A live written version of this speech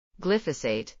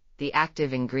Glyphosate, the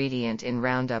active ingredient in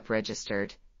Roundup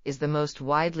registered, is the most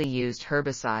widely used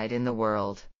herbicide in the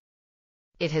world.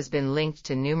 It has been linked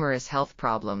to numerous health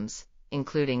problems,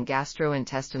 including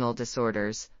gastrointestinal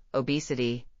disorders,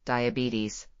 obesity,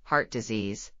 diabetes, heart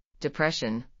disease,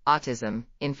 depression, autism,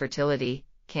 infertility,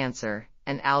 cancer,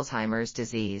 and Alzheimer's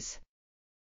disease.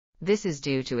 This is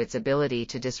due to its ability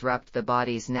to disrupt the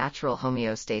body's natural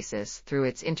homeostasis through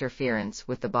its interference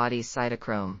with the body's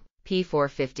Cytochrome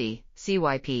P450,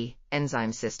 CYP,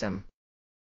 enzyme system.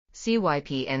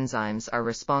 CYP enzymes are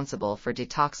responsible for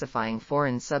detoxifying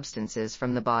foreign substances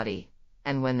from the body,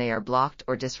 and when they are blocked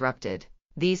or disrupted,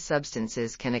 these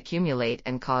substances can accumulate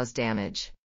and cause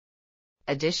damage.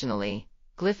 Additionally,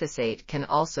 glyphosate can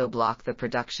also block the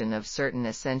production of certain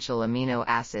essential amino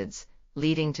acids,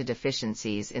 leading to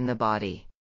deficiencies in the body.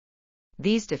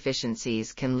 These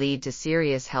deficiencies can lead to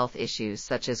serious health issues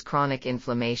such as chronic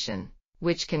inflammation,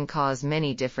 which can cause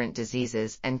many different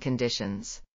diseases and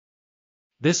conditions.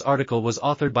 This article was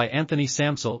authored by Anthony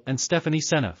Samsel and Stephanie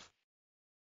Seneff.